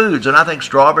foods. And I think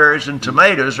strawberries and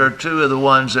tomatoes are two of the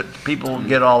ones that people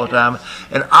get all the time.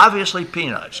 And obviously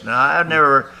peanuts. Now, I've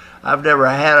never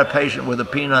had a patient with a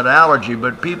peanut allergy,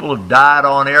 but people have died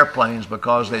on airplanes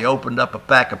because they opened up a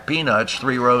pack of peanuts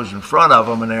 3 rows in front of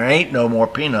them, and there ain't no more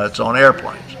peanuts on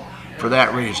airplanes for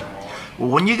that reason. Well,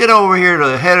 when you get over here to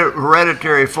the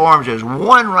hereditary forms, there's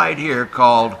one right here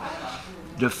called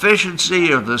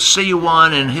deficiency of the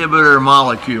C1 inhibitor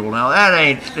molecule. Now that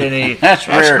ain't any. That's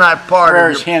rare, not part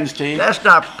rare of as hen's teeth. That's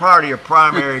not part of your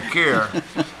primary care.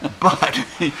 But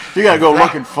You got to go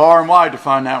looking far and wide to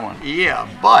find that one. yeah,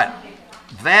 but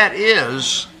that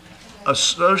is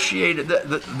associated.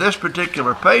 This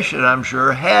particular patient, I'm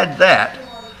sure, had that,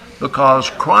 because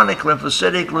chronic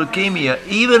lymphocytic leukemia,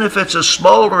 even if it's a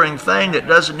smoldering thing that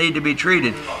doesn't need to be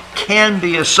treated, can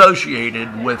be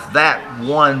associated with that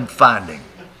one finding.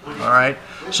 All right?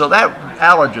 So that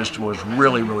allergist was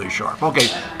really, really sharp. Okay,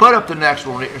 put up the next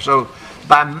one here. So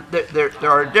there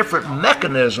are different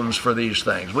mechanisms for these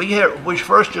things. We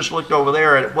first just looked over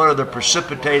there at what are the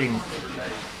precipitating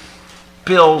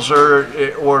pills or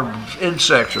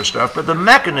insects or stuff, but the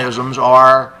mechanisms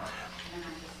are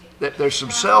that there's some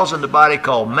cells in the body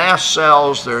called mast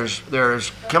cells.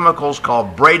 There's chemicals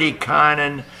called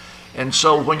bradykinin, and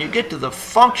so when you get to the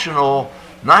functional,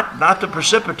 not the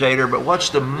precipitator, but what's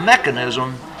the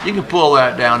mechanism, you can pull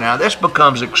that down now. This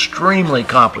becomes extremely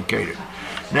complicated.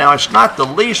 Now, it's not the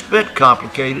least bit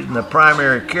complicated in the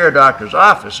primary care doctor's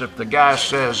office if the guy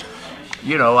says,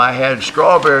 you know, I had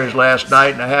strawberries last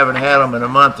night and I haven't had them in a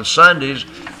month of Sundays.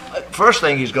 First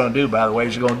thing he's going to do, by the way,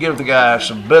 is he's going to give the guy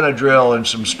some Benadryl and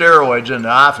some steroids in the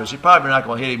office. He's probably not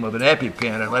going to hit him with an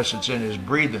EpiPen unless it's in his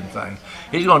breathing thing.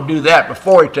 He's going to do that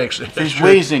before he takes it. If he's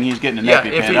wheezing, he's getting an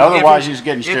EpiPen. Otherwise, he's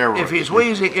getting steroids. If he's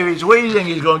wheezing,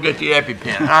 he's going to get the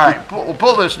EpiPen. All right, we'll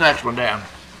pull this next one down,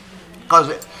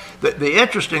 because the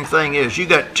interesting thing is you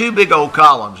got two big old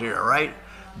columns here, right?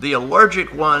 The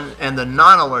allergic one and the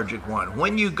non-allergic one.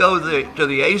 When you go to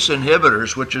the ACE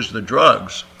inhibitors, which is the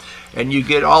drugs, and you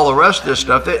get all the rest of this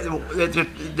stuff,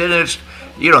 then it's,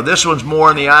 you know, this one's more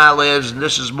in the eyelids and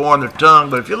this is more in the tongue.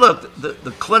 But if you look,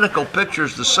 the clinical picture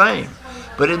is the same.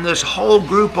 But in this whole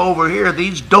group over here,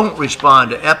 these don't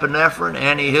respond to epinephrine,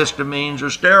 antihistamines, or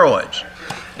steroids.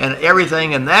 And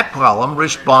everything in that column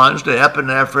responds to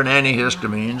epinephrine,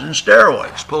 antihistamines, and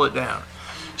steroids. Pull it down.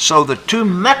 So the two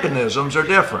mechanisms are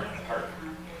different.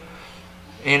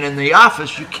 And in the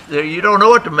office, you don't know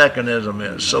what the mechanism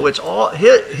is. So it's all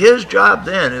his job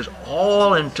then is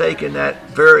all in taking that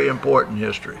very important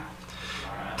history.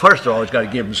 First of all, he's got to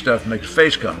give him stuff that makes his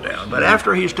face come down. But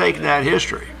after he's taken that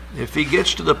history, if he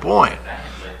gets to the point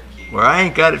where I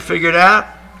ain't got it figured out,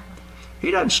 he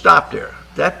doesn't stop there.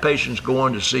 That patient's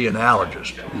going to see an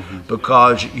allergist,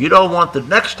 because you don't want the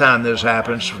next time this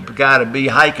happens for the guy to be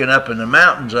hiking up in the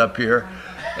mountains up here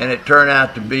and it turned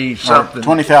out to be something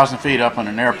 20,000 feet up on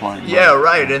an airplane. Yeah,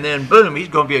 right. And then boom, he's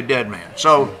going to be a dead man.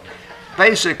 So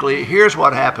basically, here's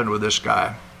what happened with this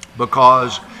guy,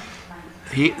 because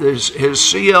his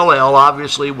CLL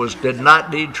obviously did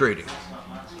not need treating,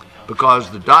 because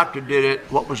the doctor did it,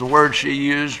 what was the word she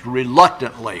used?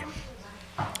 Reluctantly.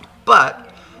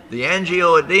 But the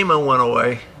angioedema went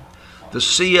away, the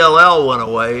CLL went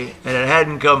away, and it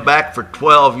hadn't come back for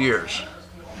 12 years.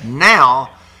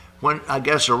 Now, when I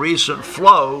guess a recent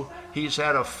flow, he's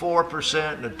had a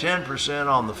 4% and a 10%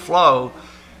 on the flow.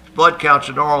 His blood counts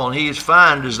are normal and he's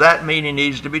fine. Does that mean he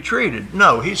needs to be treated?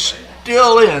 No, he's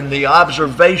still in the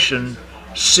observation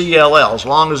CLL as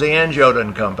long as the angio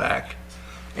doesn't come back.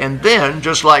 And then,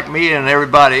 just like me and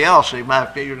everybody else, one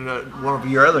of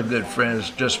your other good friends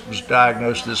just was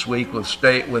diagnosed this week with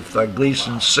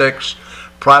Gleason 6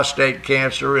 prostate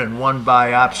cancer, and one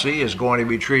biopsy is going to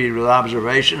be treated with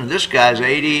observation. And this guy's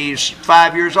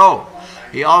 85 years old.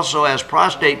 He also has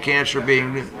prostate cancer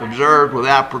being observed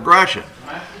without progression.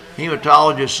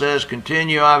 Hematologist says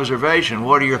continue observation.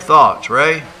 What are your thoughts,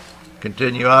 Ray?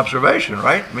 Continue observation,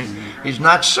 right? I mean, he's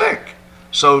not sick.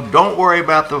 So don't worry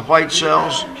about the white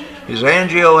cells. His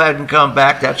angio hadn't come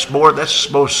back. That's the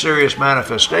most serious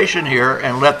manifestation here,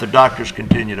 and let the doctors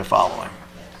continue to follow him.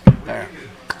 There.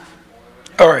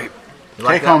 All right.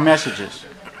 Take home messages.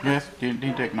 Yes. Do you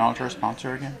need to acknowledge our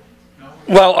sponsor again?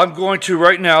 Well, I'm going to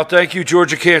right now. Thank you,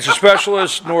 Georgia Cancer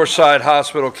Specialists, Northside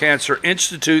Hospital Cancer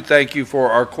Institute. Thank you for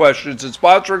our questions and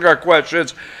sponsoring our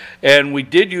questions. And we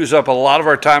did use up a lot of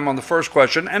our time on the first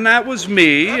question, and that was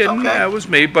me. That's okay. That was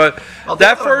me. But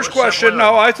that first question,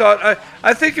 no,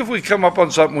 I think if we come up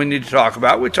on something we need to talk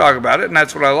about, we talk about it, and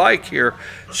that's what I like here.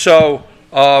 So,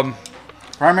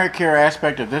 primary care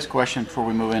aspect of this question before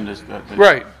we move into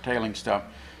the tailing stuff.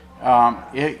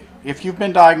 If you've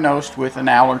been diagnosed with an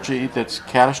allergy that's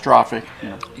catastrophic,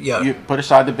 you put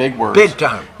aside the big words. Big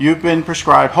time. You've been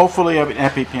prescribed, hopefully, an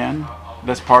EpiPen.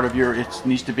 That's part of it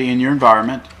needs to be in your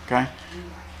environment, okay?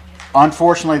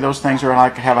 Unfortunately, those things are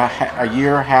like have a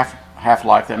year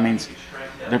half-life. That means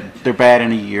they're bad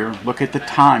in a year. Look at the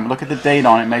time. Look at the date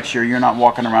on it. Make sure you're not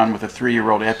walking around with a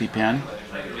 3-year-old EpiPen.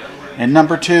 And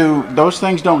number two, those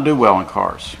things don't do well in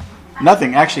cars.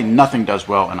 Nothing does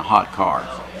well in a hot car.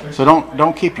 So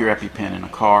don't keep your EpiPen in a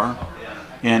car,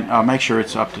 and make sure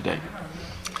it's up to date.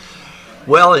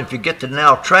 Well, if you get the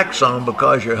naltrexone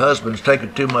because your husband's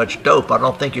taking too much dope, I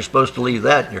don't think you're supposed to leave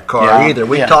that in your car either.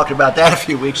 We talked about that a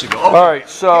few weeks ago. Okay. All right,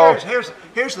 so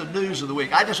here's the news of the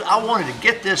week. I wanted to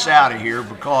get this out of here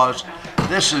because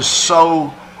this is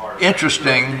so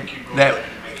interesting that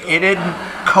it isn't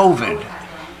COVID.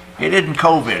 It isn't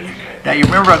COVID. Now, you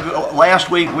remember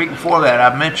last week before that,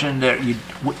 I mentioned that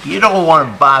you don't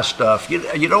want to buy stuff.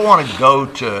 You don't want to go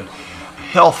to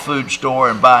health food store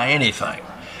and buy anything.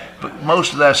 But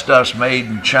most of that stuff's made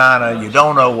in China. You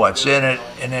don't know what's in it.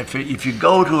 And if you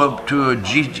go to a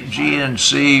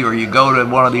GNC or you go to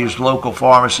one of these local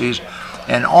pharmacies,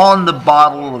 and on the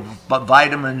bottle of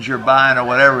vitamins you're buying or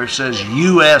whatever, it says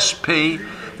USP,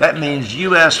 that means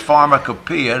U.S.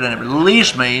 Pharmacopoeia, and it at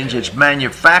least means it's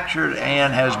manufactured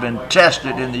and has been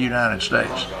tested in the United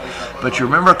States. But you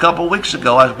remember a couple of weeks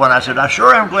ago when I said, I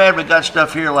sure am glad we got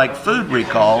stuff here like food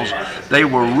recalls. They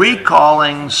were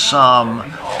recalling some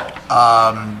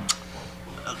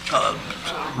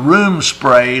room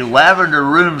spray, lavender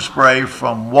room spray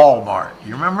from Walmart.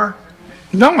 You remember?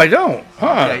 No, I don't.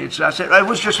 Huh. Okay, I said it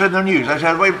was just in the news. I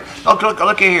said, wait,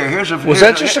 look here. Was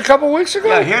that just a couple weeks ago?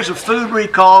 Yeah, here's a food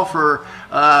recall for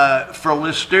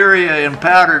listeria in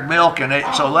powdered milk, and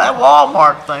so that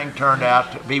Walmart thing turned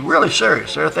out to be really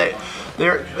serious. At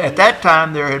that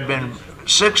time there had been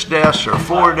 6 deaths or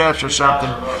 4 deaths or something,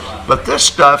 but this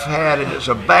stuff it's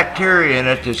a bacteria in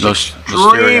it that's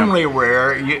extremely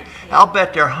rare. I'll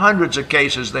bet there are hundreds of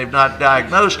cases they've not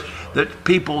diagnosed that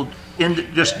people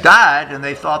just died, and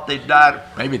they thought they died.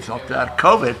 Maybe they thought they died of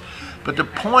COVID. But the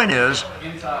point is,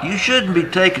 you shouldn't be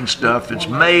taking stuff that's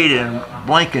made in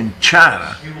blinking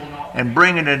China and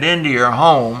bringing it into your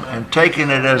home and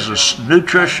taking it as a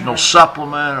nutritional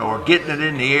supplement or getting it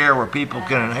in the air where people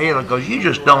can inhale it, because you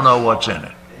just don't know what's in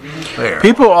it. There.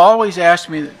 People always ask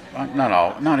me,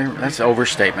 that's an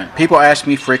overstatement. People ask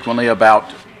me frequently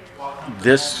about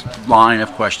this line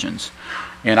of questions,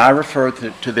 and I refer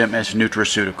to them as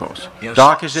nutraceuticals. Yes,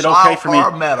 Doc, is it okay for me?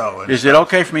 Is it stuff.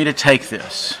 okay for me to take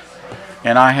this?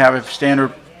 And I have a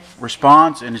standard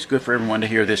response, and it's good for everyone to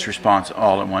hear this response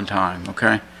all at one time.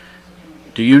 Okay?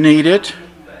 Do you need it?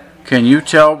 Can you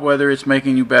tell whether it's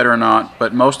making you better or not?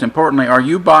 But most importantly, are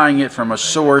you buying it from a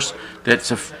source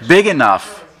that's big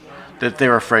enough that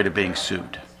they're afraid of being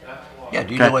sued? Yeah,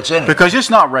 do you know what's in it? Because it's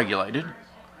not regulated.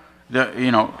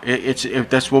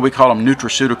 That's what we call them,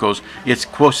 nutraceuticals. It's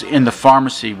quote in the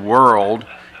pharmacy world.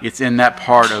 It's in that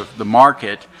part of the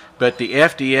market. But the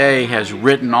FDA has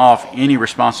written off any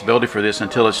responsibility for this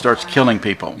until it starts killing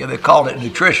people. Yeah, they called it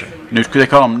nutrition. They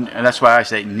call them, and that's why I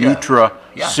say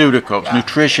nutraceuticals,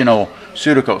 nutritional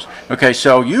pseuticals. Okay,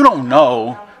 so you don't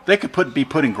know. They could be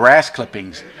putting grass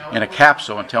clippings in a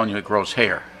capsule and telling you it grows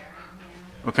hair.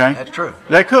 Okay? That's true.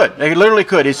 They could. They literally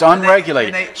could. It's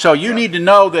unregulated. So you need to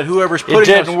know that whoever's putting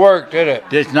it didn't work, did it?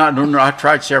 It's not. No, I've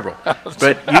tried several.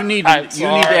 But you need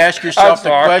to ask yourself the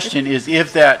question: is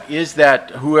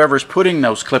that whoever's putting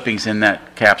those clippings in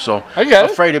that capsule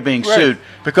afraid of being sued?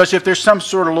 Because if there's some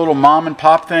sort of little mom and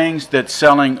pop things that's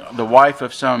selling the wife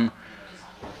of some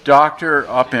doctor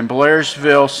up in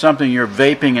Blairsville, something you're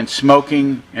vaping and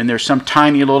smoking, and there's some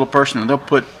tiny little person, and they'll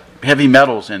put heavy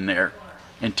metals in there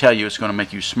and tell you it's going to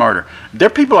make you smarter. There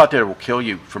are people out there that will kill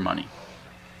you for money.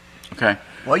 Okay?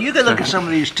 Well, you can look at some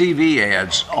of these TV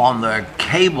ads on the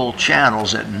cable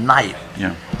channels at night,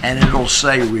 and it'll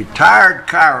say retired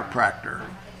chiropractor.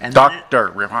 And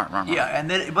Doctor.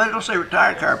 But it'll say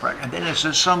retired chiropractor, and then it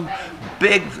says some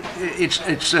big. It's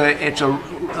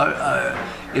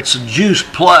a Juice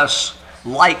Plus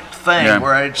like thing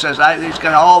where it says it's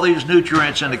got all these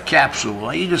nutrients in a capsule.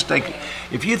 Well, you just think,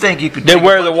 if you think you could, they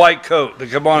wear the white coat. They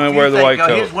come on and wear the white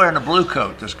coat. He's wearing a blue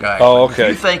coat. This guy. Oh, okay. If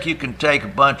you think you can take a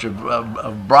bunch of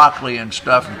broccoli and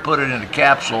stuff and put it in a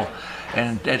capsule,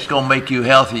 and it's going to make you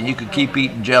healthy, and you can keep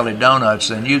eating jelly donuts,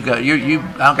 then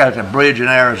I've got a bridge in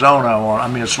Arizona,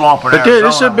 a swamp in Arizona. But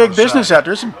this is a big business out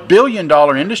there. It's $1 billion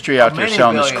industry out there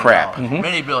selling this crap.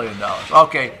 Many $1 billion.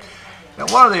 Okay. Now,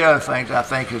 one of the other things I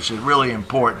think is really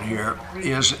important here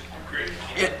is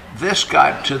this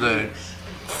got to the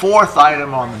fourth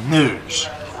item on the news.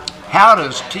 How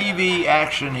does TV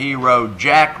action hero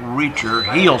Jack Reacher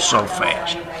heal so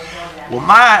fast? Well,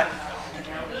 my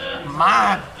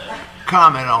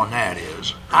comment on that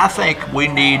is, I think we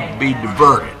need to be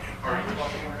diverted.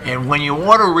 And when you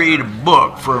want to read a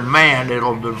book for a man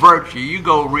that'll divert you, you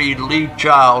go read Lee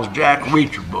Child's Jack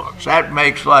Reacher books. That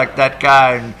makes like that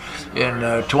guy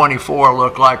in 24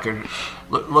 look like a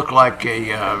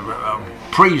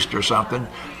priest or something.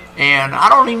 And I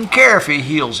don't even care if he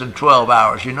heals in 12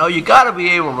 hours. You got to be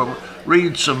able to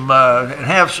read some and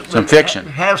have some fiction,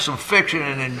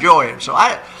 and enjoy it. So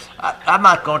I'm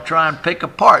not going to try and pick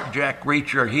apart Jack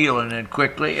Reacher healing it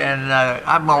quickly, and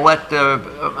I'm going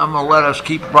to let us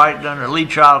keep writing it, or Lee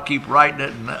Child keep writing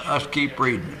it, and us keep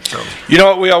reading it. So you know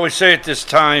what we always say at this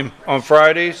time on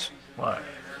Fridays? What?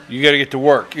 You got to get to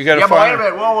work. You got to find. Wait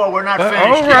a minute. Whoa, we're not finished.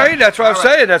 All right, that's what I'm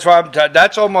saying. That's why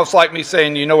that's almost like me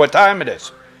saying, you know what time it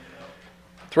is?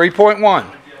 3.1.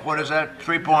 What is that?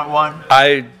 3.1?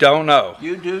 I don't know.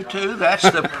 You do too? That's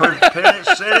the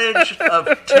percentage of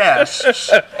tests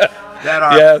that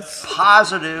are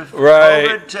positive,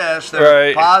 COVID tests that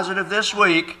are positive this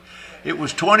week. It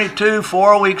was 22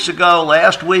 4 weeks ago.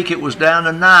 Last week it was down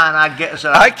to 9.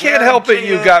 I can't help it.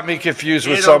 You got me confused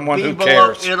with someone who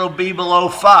cares. It'll be below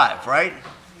 5, right?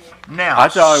 Now, I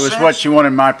thought it was what you wanted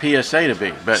my PSA to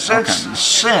be, but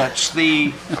since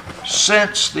the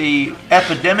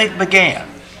epidemic began,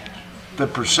 the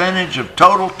percentage of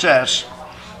total tests,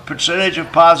 percentage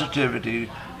of positivity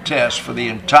tests for the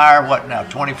entire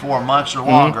 24 months or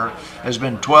longer has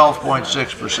been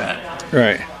 12.6%.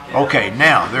 Right. Okay,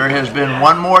 now there has been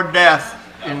one more death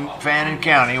in Fannin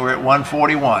County. We're at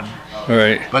 141.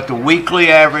 Right. But the weekly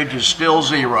average is still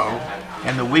 0,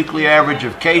 and the weekly average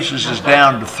of cases is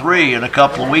down to 3, and a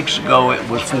couple of weeks ago it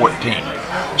was 14.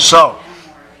 So,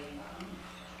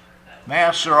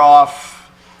 masks are off.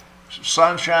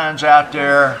 Sunshine's out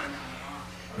there.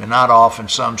 They're not off in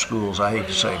some schools, I hate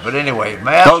to say. But anyway,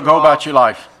 masks go about your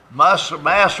life. Masks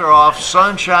are off.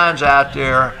 Sunshine's out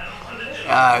there.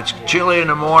 It's chilly in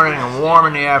the morning and warm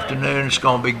in the afternoon. It's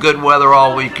going to be good weather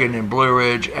all weekend in Blue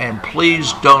Ridge. And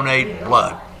please donate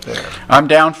blood there. I'm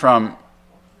down from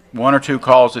 1 or 2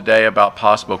 calls a day about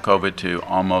possible COVID to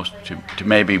almost to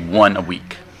maybe 1 a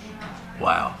week.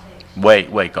 Wow.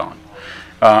 Way gone.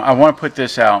 I want to put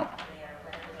this out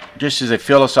just as a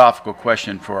philosophical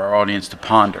question for our audience to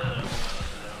ponder.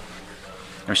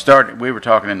 We were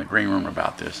talking in the green room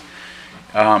about this.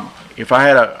 If I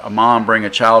had a mom bring a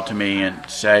child to me and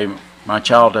say, my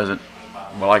child doesn't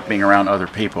like being around other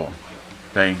people,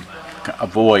 they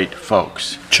avoid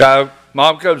folks.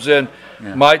 Mom comes in,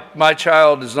 yeah. My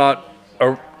child is not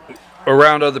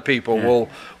around other people. Yeah.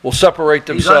 Will separate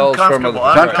themselves from other people.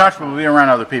 He's uncomfortable being around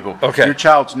other people. Okay. Your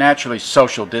child's naturally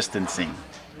social distancing.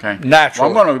 Okay.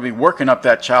 Naturally. Well, I'm going to be working up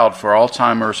that child for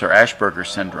Alzheimer's or Asperger's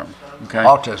syndrome. Okay.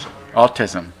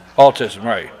 Autism,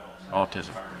 right.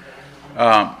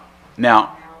 Autism.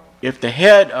 Now, if the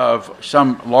head of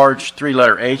some large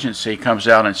 3-letter agency comes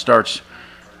out and starts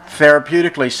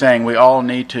therapeutically saying we all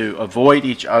need to avoid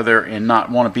each other and not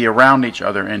want to be around each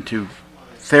other and to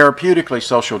therapeutically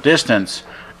social distance,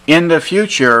 in the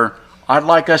future, I'd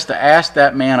like us to ask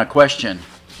that man a question.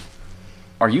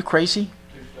 Are you crazy?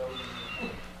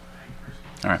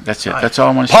 All right, that's it. That's all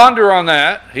I want to say. Ponder on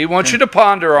that. He wants you to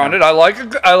ponder on it. I like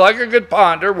a good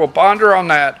ponder. We'll ponder on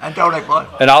that. And donate blood.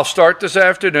 And I'll start this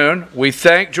afternoon. We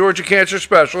thank Georgia Cancer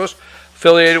Specialists,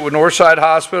 affiliated with Northside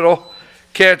Hospital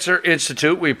Cancer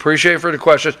Institute. We appreciate it for the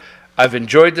questions. I've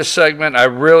enjoyed this segment. I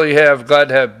really have. Glad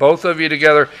to have both of you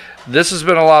together. This has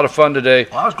been a lot of fun today.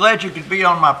 Well, I was glad you could be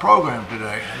on my program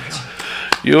today.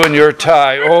 You and your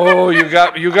tie. Oh, you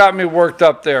got me worked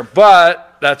up there. But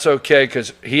that's okay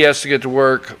because he has to get to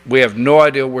work. We have no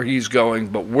idea where he's going,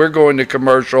 but we're going to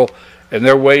commercial, and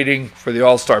they're waiting for the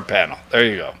All-Star panel. There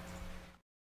you go.